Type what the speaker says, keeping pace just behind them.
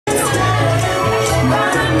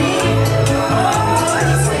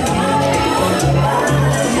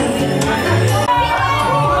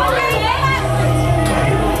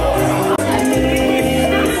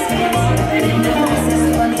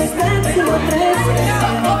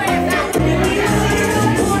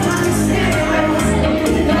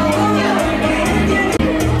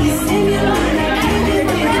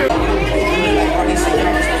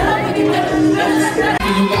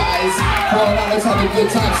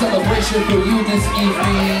celebration for you this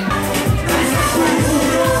evening.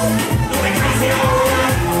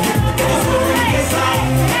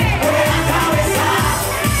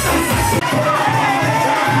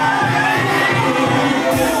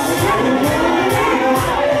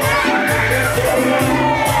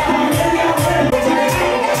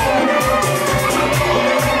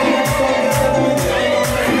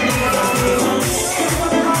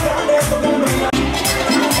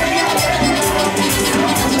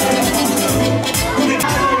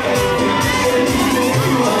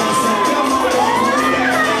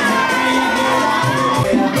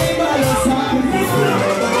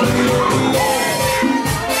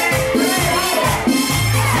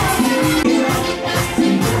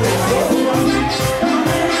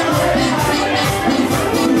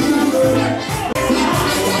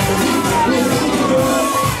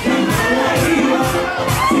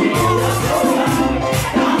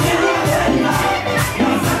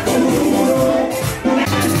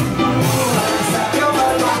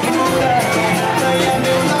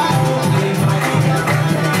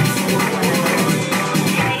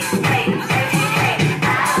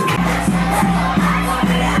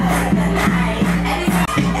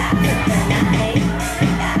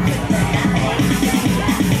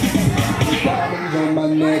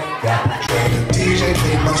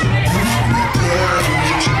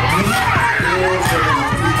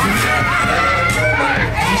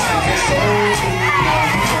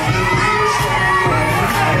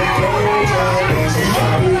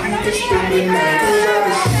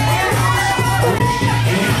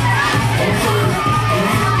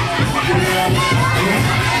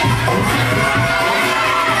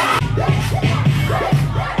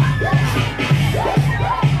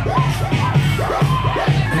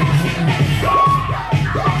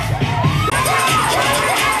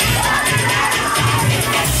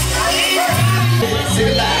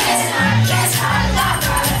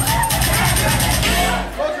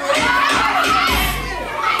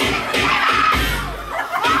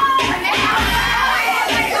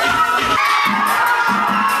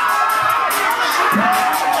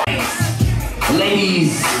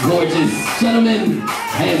 Ladies, gorgeous, gentlemen,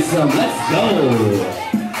 handsome, let's go!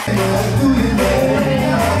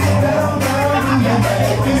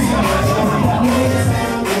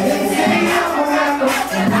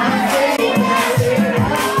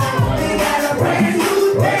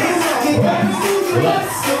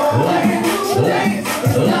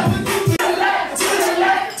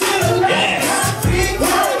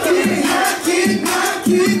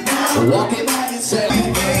 Walk it by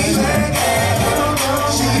yourself.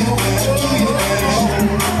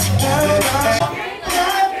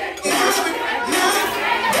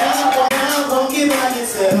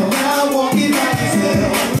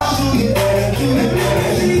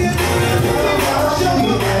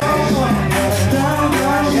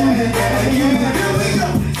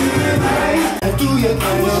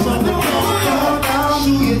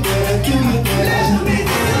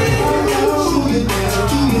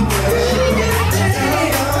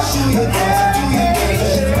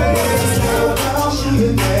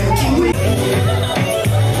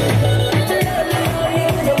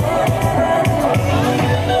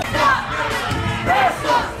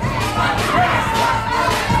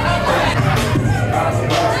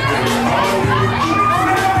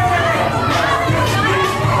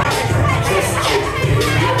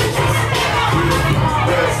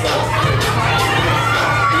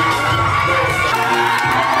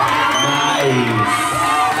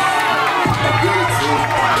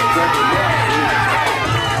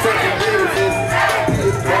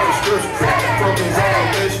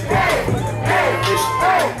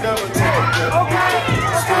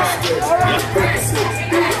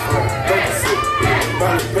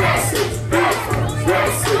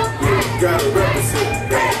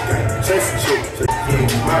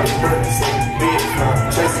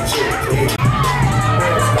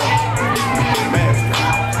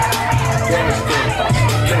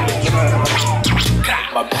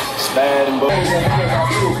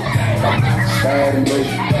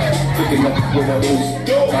 Cooking up with a loose.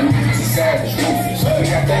 My niggas is savage, ruthless. We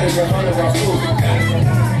got that as 100 rounds proof.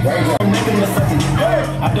 I'm making a fucking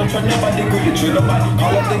I don't trust nobody, grip the trigger body.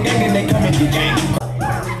 Call up the gang and they come and get gang.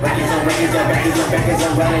 Records on records on records on records,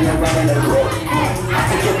 I'm running the group. I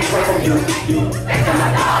take your people from you. I'm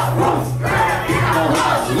like, roof. I'm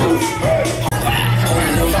house, loose.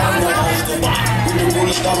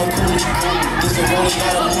 This is one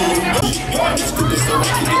got a move. Just do this so I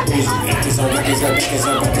can get busy. Records on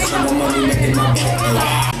records on the money making my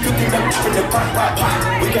back. Cooking up for the pot.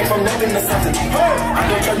 We came from nothing to something. I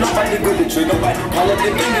don't trust nobody, grip the trigger body. Call up the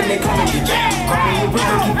gang and they come and get gang. Call me a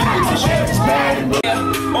river, keep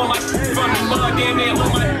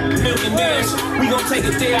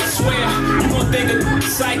nigga there, I swear. You gon' think of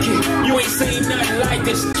psychic. You ain't seen nothing like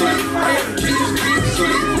this. I got the keys, we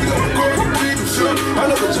gon' go to the I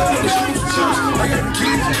know what y'all in the streets. I got the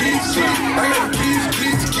keys, I got the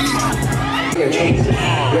keys.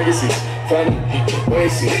 Legacy, family,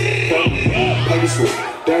 Oasis, family, legacy,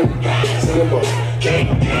 damn, Cinema, they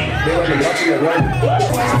don't be watching it right.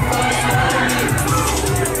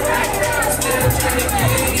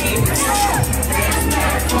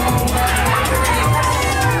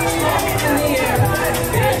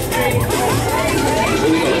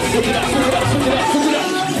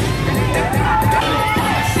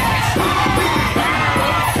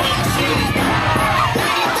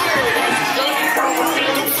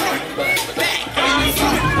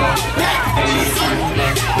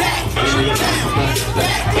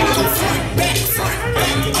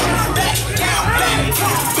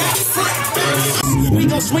 We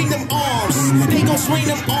gon' swing them arms, they gon' swing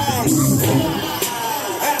them arms.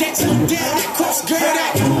 That two down, that cross girl,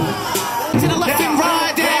 that to the left and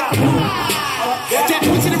ride that. That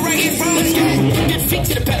foot to the right and ride that. That feet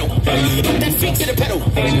to the pedal, that feet to the pedal,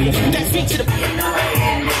 that feet to the pedal.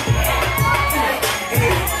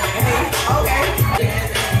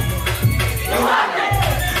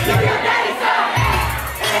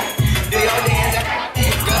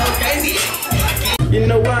 You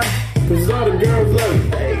know why? Cause all the girls love me.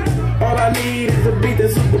 All I need is a beat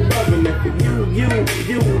that's super bubbling. For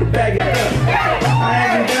you to bag it up. I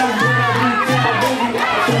haven't done what I need to my baby.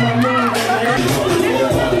 So my moon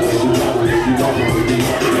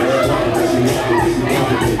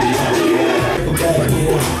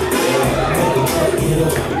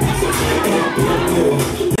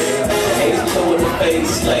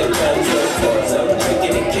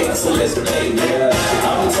so let's play, yeah.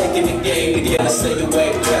 I'm taking the game together, say the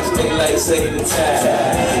way, catch daylight, save the time.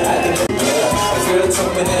 I can do a girl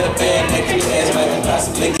told me that a bad neck your ass might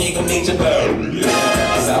possibly you gon' need your bird.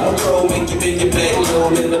 Cause I'm a pro, make you big, your bag low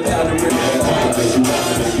in the powder river.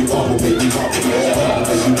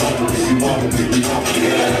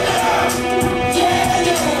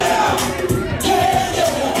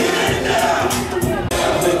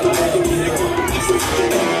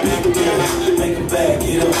 Make a bag,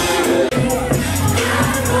 get up.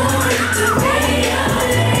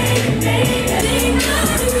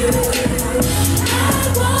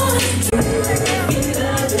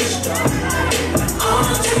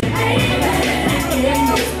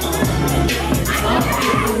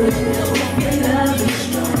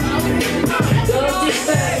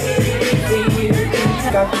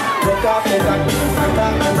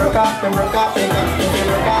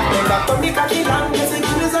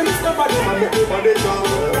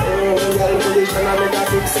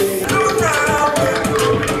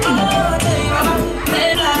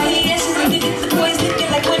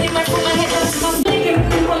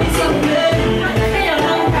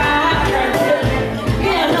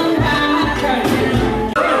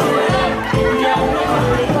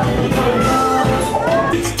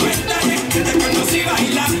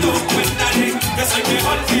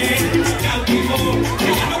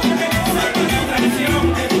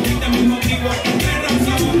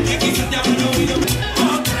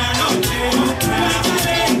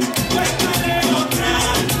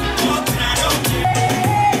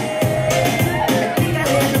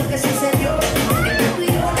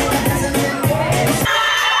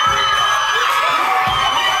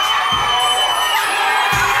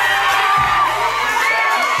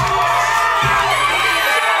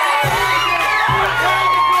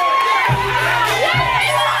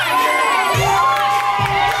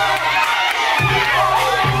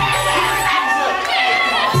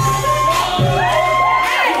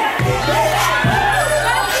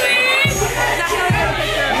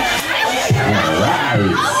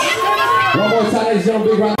 One more time, ladies and gentlemen,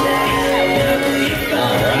 big round.